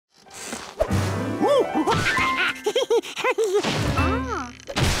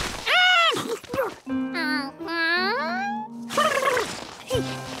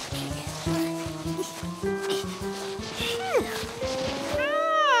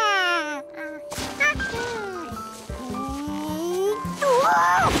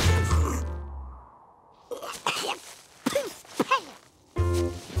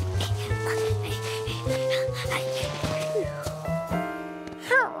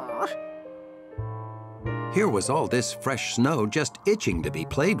Here was all this fresh snow just itching to be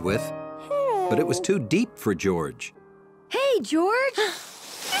played with, but it was too deep for George. Hey, George!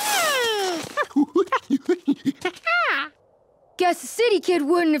 Guess a city kid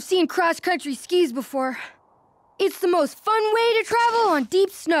wouldn't have seen cross-country skis before. It's the most fun way to travel on deep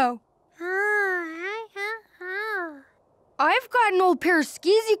snow. I've got an old pair of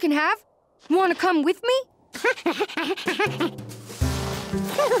skis you can have. Want to come with me?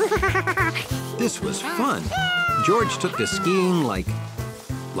 This was fun. George took to skiing like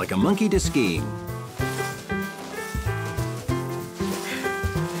a monkey to skiing.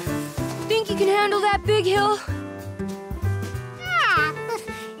 Think you can handle that big hill?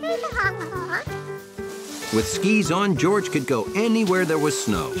 With skis on, George could go anywhere there was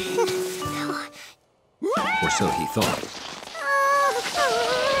snow. Or so he thought.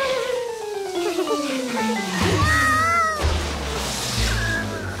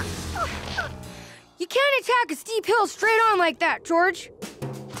 You can't attack a steep hill straight on like that, George.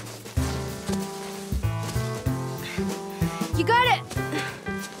 You gotta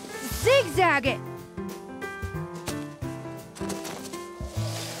zigzag it.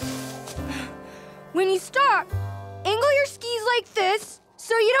 When you stop, angle your skis like this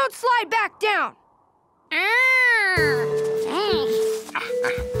so you don't slide back down.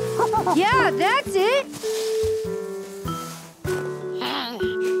 Yeah, that's it.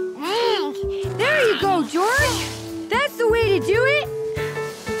 There you go, George. That's the way to do it.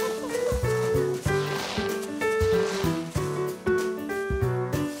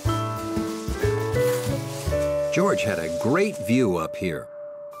 George had a great view up here.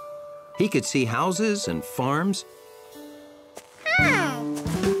 He could see houses and farms.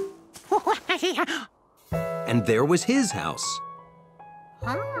 And there was his house.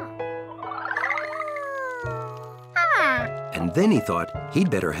 And then he thought he'd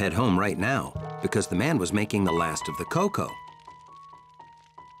better head home right now because the man was making the last of the cocoa.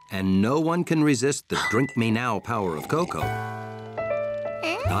 And no one can resist the drink me now power of cocoa.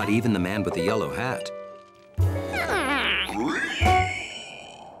 Not even the man with the yellow hat.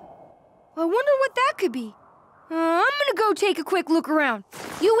 I wonder what that could be. I'm gonna go take a quick look around.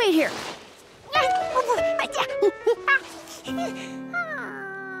 You wait here.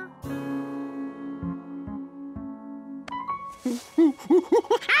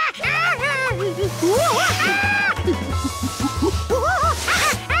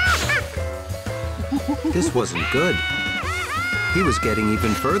 This wasn't good. He was getting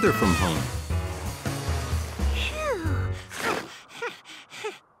even further from home.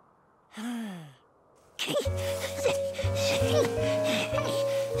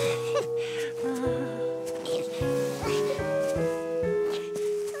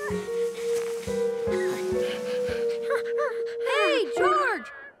 Hey, George!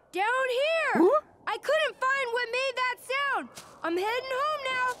 Down here! I couldn't find what made that sound. I'm heading home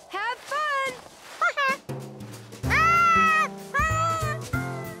now. Have fun!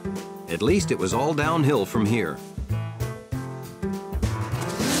 At least it was all downhill from here.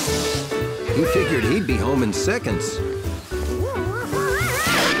 He figured he'd be home in seconds.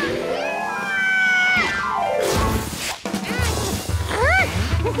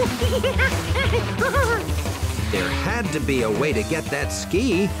 There had to be a way to get that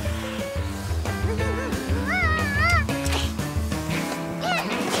ski.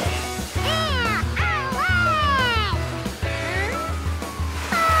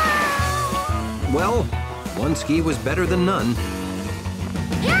 Well, one ski was better than none.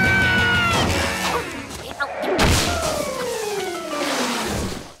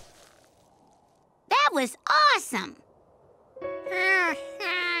 That was awesome!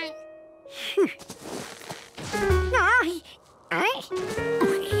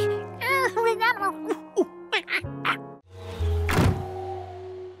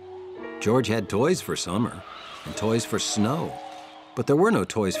 George had toys for summer and toys for snow, but there were no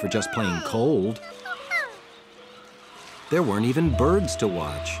toys for just plain cold. There weren't even birds to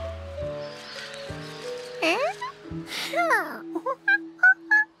watch.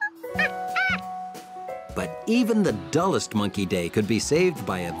 But even the dullest monkey day could be saved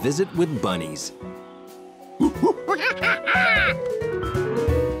by a visit with bunnies.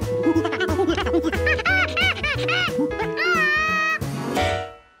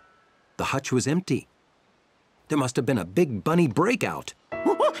 The hutch was empty. There must have been a big bunny breakout.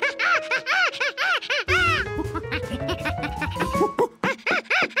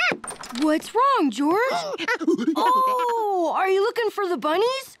 What's wrong, George? Oh, are you looking for the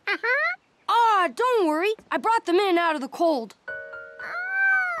bunnies? Ah, don't worry. I brought them in out of the cold.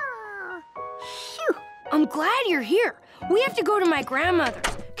 I'm glad you're here. We have to go to my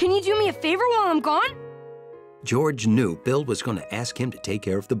grandmother's. Can you do me a favor while I'm gone? George knew Bill was going to ask him to take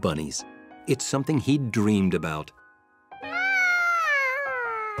care of the bunnies. It's something he'd dreamed about.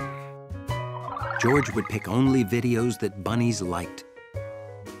 George would pick only videos that bunnies liked,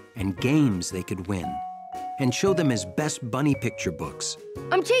 and games they could win, and show them his best bunny picture books.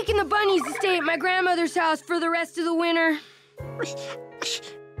 I'm taking the bunnies to stay at my grandmother's house for the rest of the winter.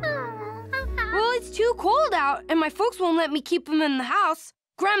 Well, it's too cold out, and my folks won't let me keep them in the house.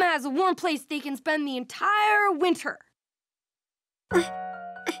 Grandma has a warm place they can spend the entire winter.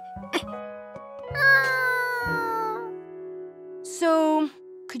 So,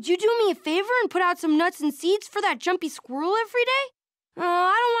 could you do me a favor and put out some nuts and seeds for that jumpy squirrel every day?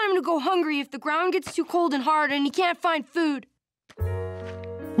 I don't want him to go hungry if the ground gets too cold and hard and he can't find food.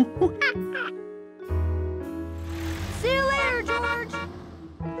 See you later, George.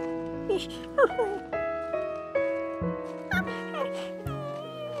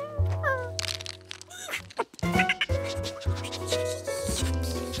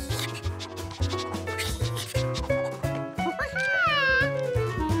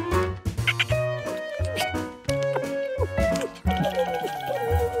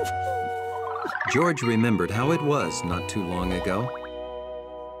 George remembered how it was not too long ago.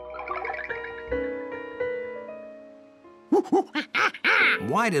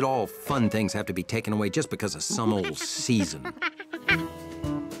 Why did all fun things have to be taken away just because of some old season?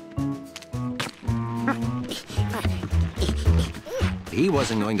 He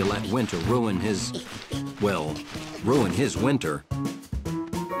wasn't going to let winter ruin his winter.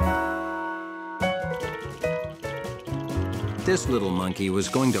 This little monkey was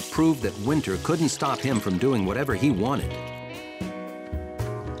going to prove that winter couldn't stop him from doing whatever he wanted.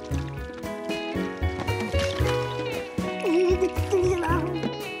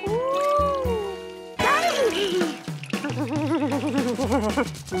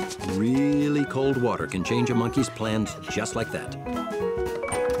 Really cold water can change a monkey's plans just like that.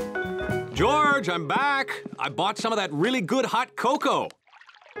 George, I'm back. I bought some of that really good hot cocoa.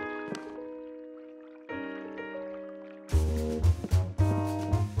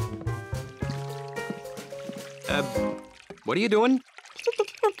 What are you doing?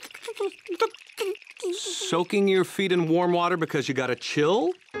 Soaking your feet in warm water because you got a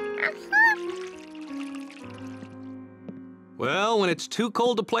chill? Well, when it's too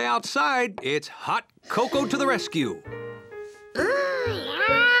cold to play outside, it's hot cocoa to the rescue.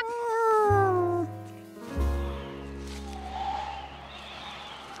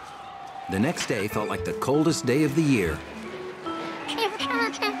 The next day felt like the coldest day of the year.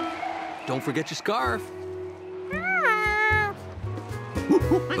 Don't forget your scarf.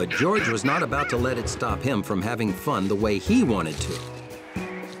 But George was not about to let it stop him from having fun the way he wanted to.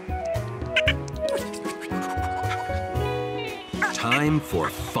 Time for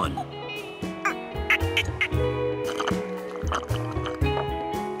fun.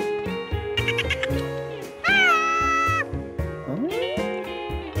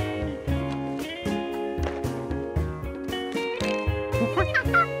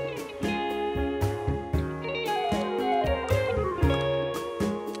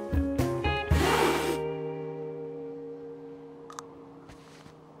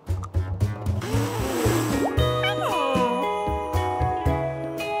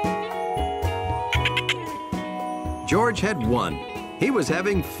 George had won. He was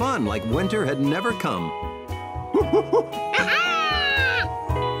having fun like winter had never come.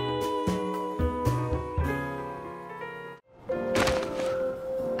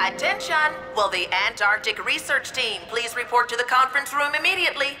 Attention! Will the Antarctic research team please report to the conference room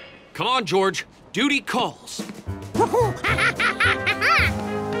immediately? Come on, George. Duty calls.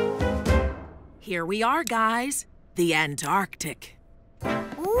 Here we are, guys. The Antarctic.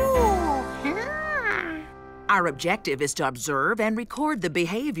 Our objective is to observe and record the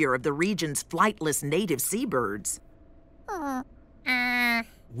behavior of the region's flightless native seabirds.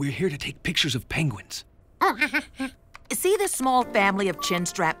 We're here to take pictures of penguins. See this small family of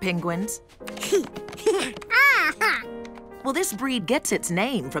chinstrap penguins? Well, this breed gets its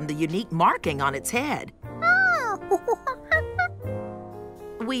name from the unique marking on its head.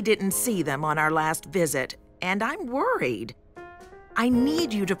 We didn't see them on our last visit, and I'm worried. I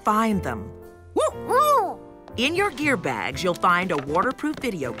need you to find them. In your gear bags, you'll find a waterproof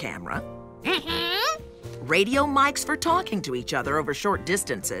video camera, radio mics for talking to each other over short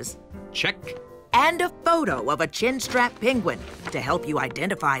distances, Check. and a photo of a chinstrap penguin to help you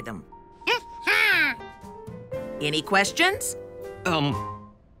identify them. Any questions?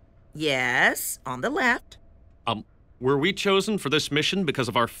 Yes, on the left. Were we chosen for this mission because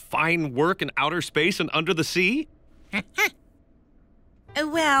of our fine work in outer space and under the sea?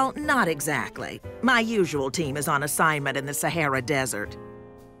 Well, not exactly. My usual team is on assignment in the Sahara Desert.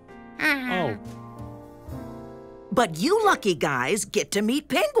 Oh. But you lucky guys get to meet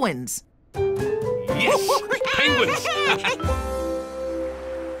penguins. Yes! Penguins!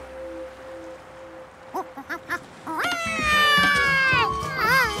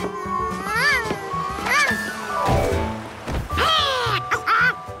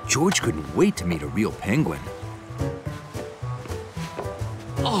 George couldn't wait to meet a real penguin.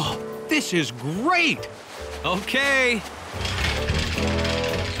 Oh, this is great! Okay.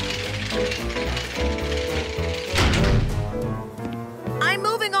 I'm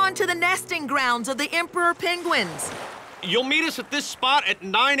moving on to the nesting grounds of the emperor penguins. You'll meet us at this spot at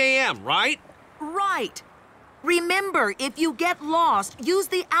 9 a.m., right? Right. Remember, if you get lost, use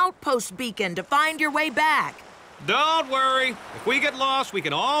the outpost beacon to find your way back. Don't worry. If we get lost, we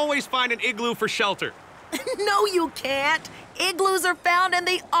can always find an igloo for shelter. No, you can't. Igloos are found in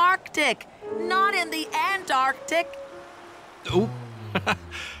the Arctic, not in the Antarctic. Oh,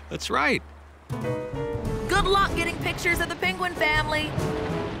 that's right. Good luck getting pictures of the penguin family.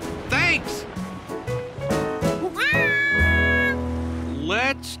 Thanks.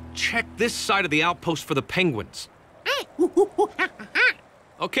 Let's check this side of the outpost for the penguins.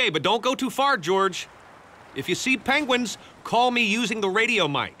 Okay, but don't go too far, George. If you see penguins, call me using the radio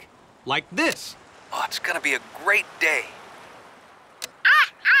mic. Like this. Oh, it's gonna be a great day.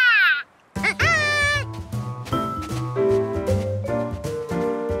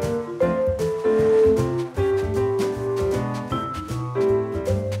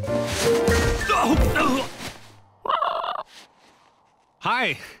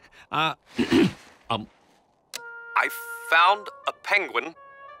 Hi. I found a penguin.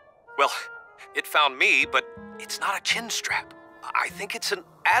 Well, it found me, but it's not a chin strap. I think it's an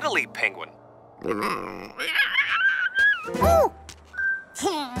Adelie penguin.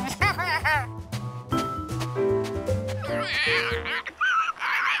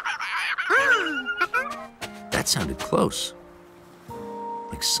 That sounded close.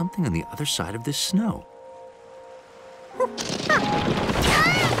 Like something on the other side of this snow.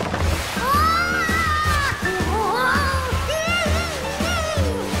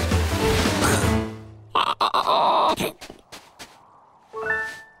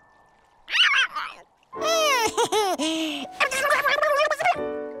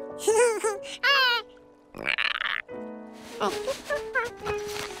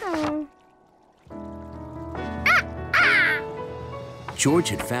 George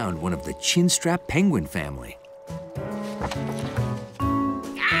had found one of the chin-strap penguin family.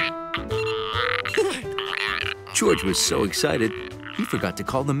 George was so excited, he forgot to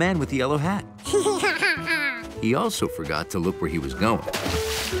call the man with the yellow hat. He also forgot to look where he was going.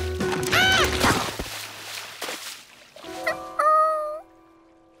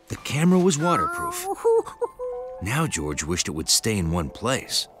 The camera was waterproof. Now George wished it would stay in one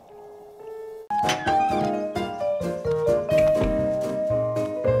place.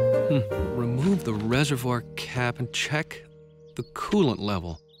 Remove the reservoir cap and check the coolant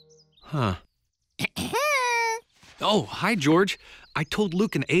level. Huh. Oh, hi, George. I told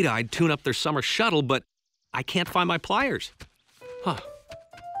Luke and Ada I'd tune up their summer shuttle, but I can't find my pliers. Huh.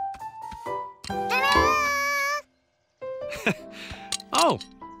 Oh,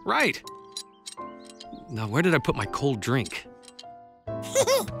 right. Now, where did I put my cold drink?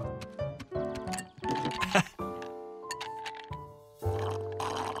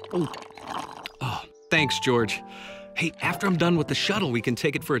 Oh, thanks, George. Hey, after I'm done with the shuttle, we can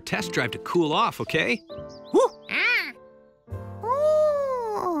take it for a test drive to cool off, okay?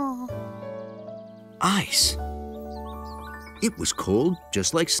 Ice. It was cold,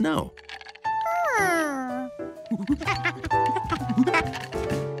 just like snow.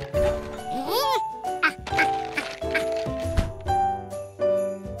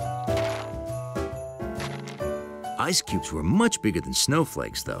 Ice cubes were much bigger than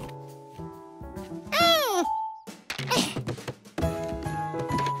snowflakes, though.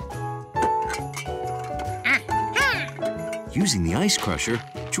 Using the ice crusher,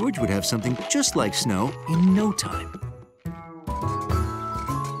 George would have something just like snow in no time.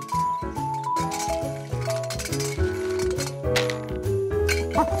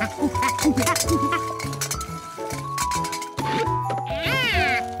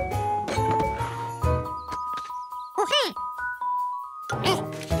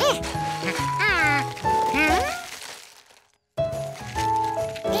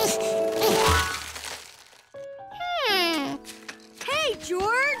 Hey,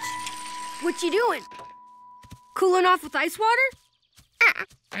 George! What you doing? Cooling off with ice water?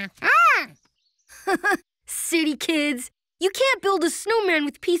 City kids. You can't build a snowman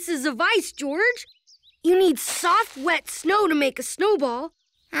with pieces of ice, George. You need soft, wet snow to make a snowball.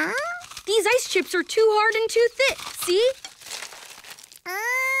 Huh? These ice chips are too hard and too thick, see?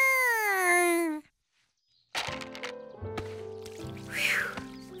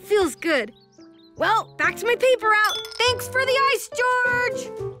 Whew. Feels good. Well, back to my paper route. Thanks for the ice, George!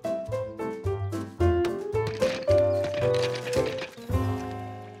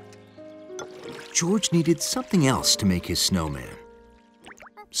 George needed something else to make his snowman.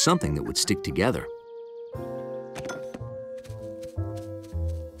 Something that would stick together.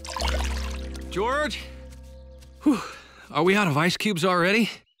 George? Whew. Are we out of ice cubes already?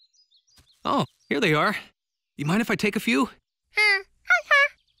 Oh, here they are. You mind if I take a few?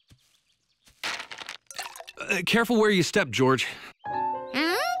 Careful where you step, George.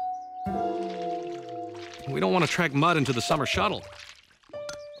 We don't want to track mud into the summer shuttle.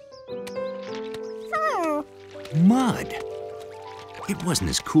 Mud. It wasn't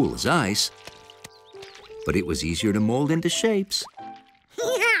as cool as ice, but it was easier to mold into shapes.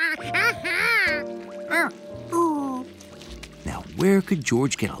 Now, where could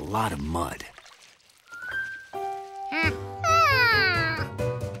George get a lot of mud?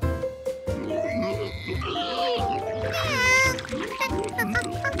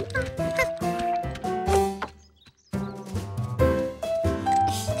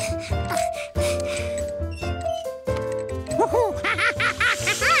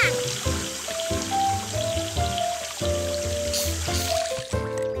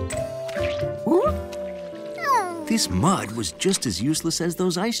 This mud was just as useless as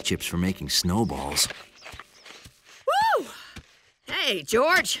those ice chips for making snowballs. Woo! Hey,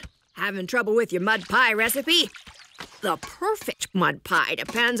 George. Having trouble with your mud pie recipe? The perfect mud pie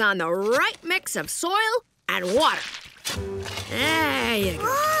depends on the right mix of soil and water. There you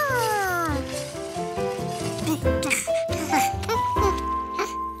go.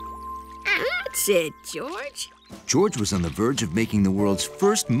 That's it, George. George was on the verge of making the world's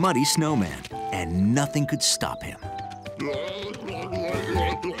first muddy snowman, and nothing could stop him.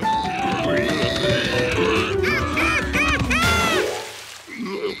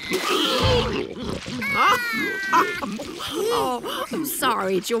 Oh, I'm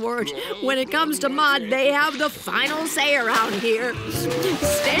sorry, George. When it comes to mud, they have the final say around here.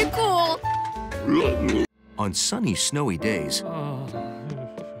 Stay cool. On sunny, snowy days,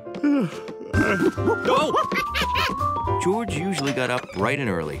 No! George usually got up bright and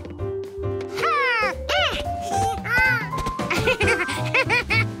early.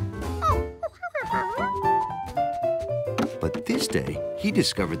 But this day, he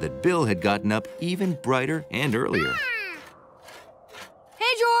discovered that Bill had gotten up even brighter and earlier.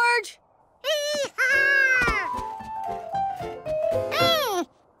 Hey, George!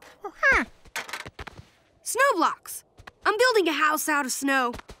 Snow blocks. I'm building a house out of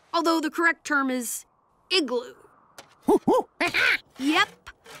snow, although the correct term is igloo. Yep.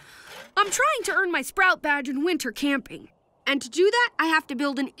 I'm trying to earn my Sprout badge in winter camping. And to do that, I have to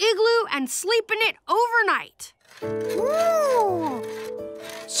build an igloo and sleep in it overnight.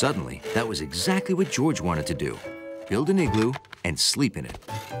 Suddenly, that was exactly what George wanted to do. Build an igloo and sleep in it,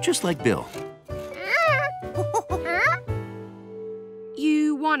 just like Bill.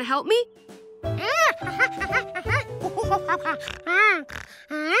 You want to help me?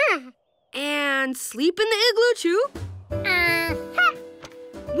 And sleep in the igloo, too?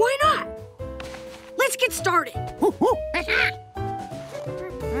 Why not? Let's get started.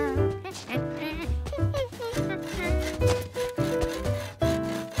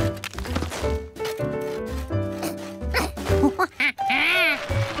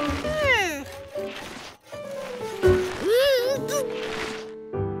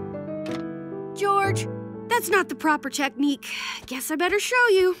 George, that's not the proper technique. Guess I better show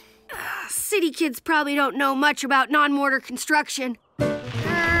you. City kids probably don't know much about non-mortar construction.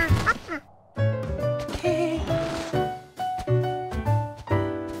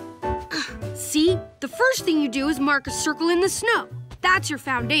 See? The first thing you do is mark a circle in the snow. That's your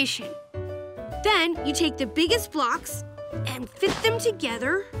foundation. Then you take the biggest blocks and fit them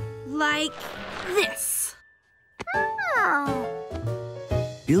together like this.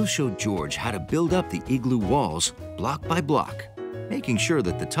 Bill showed George how to build up the igloo walls block by block, making sure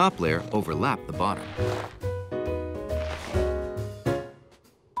that the top layer overlapped the bottom.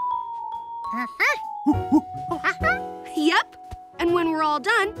 Yep. And when we're all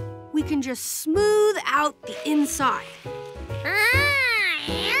done, we can just smooth out the inside.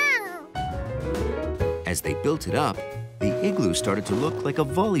 As they built it up, the igloo started to look like a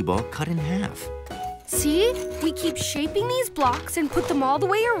volleyball cut in half. See? We keep shaping these blocks and put them all the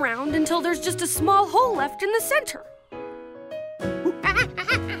way around until there's just a small hole left in the center.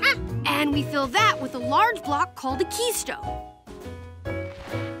 Then we fill that with a large block called a keystone.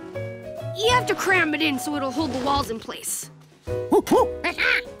 You have to cram it in so it'll hold the walls in place.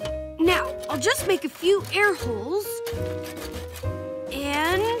 Now, I'll just make a few air holes.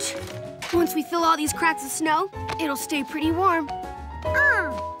 And once we fill all these cracks with snow, it'll stay pretty warm.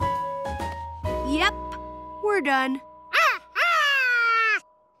 Yep, we're done.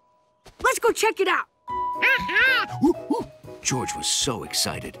 Let's go check it out. George was so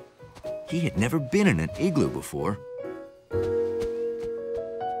excited. He had never been in an igloo before.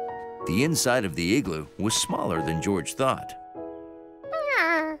 The inside of the igloo was smaller than George thought.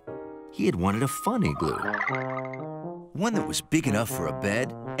 He had wanted a fun igloo. One that was big enough for a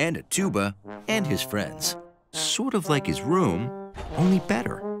bed and a tuba and his friends. Sort of like his room, only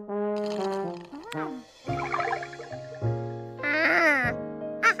better.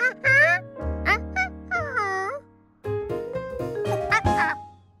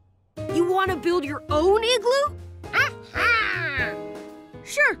 You want to build your own igloo?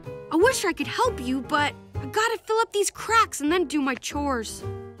 Sure, I wish I could help you, but I gotta fill up these cracks and then do my chores.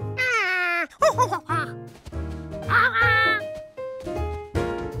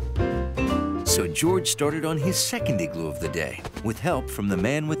 So George started on his second igloo of the day with help from the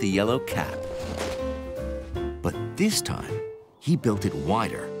man with the yellow cap. But this time, he built it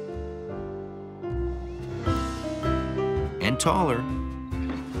wider and taller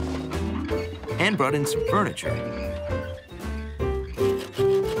and brought in some furniture.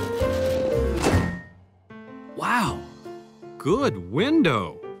 Wow, good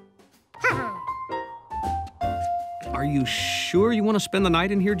window. Are you sure you want to spend the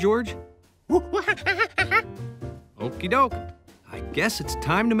night in here, George? Okie doke. I guess it's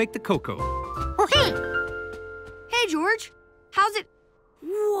time to make the cocoa. Hey, George, how's it?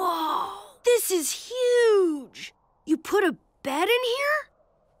 Whoa, this is huge. You put a bed in here?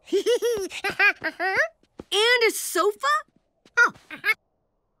 And a sofa?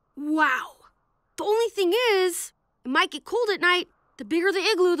 Wow. The only thing is, it might get cold at night. The bigger the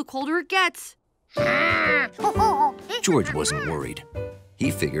igloo, the colder it gets. George wasn't worried. He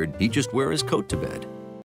figured he'd just wear his coat to bed.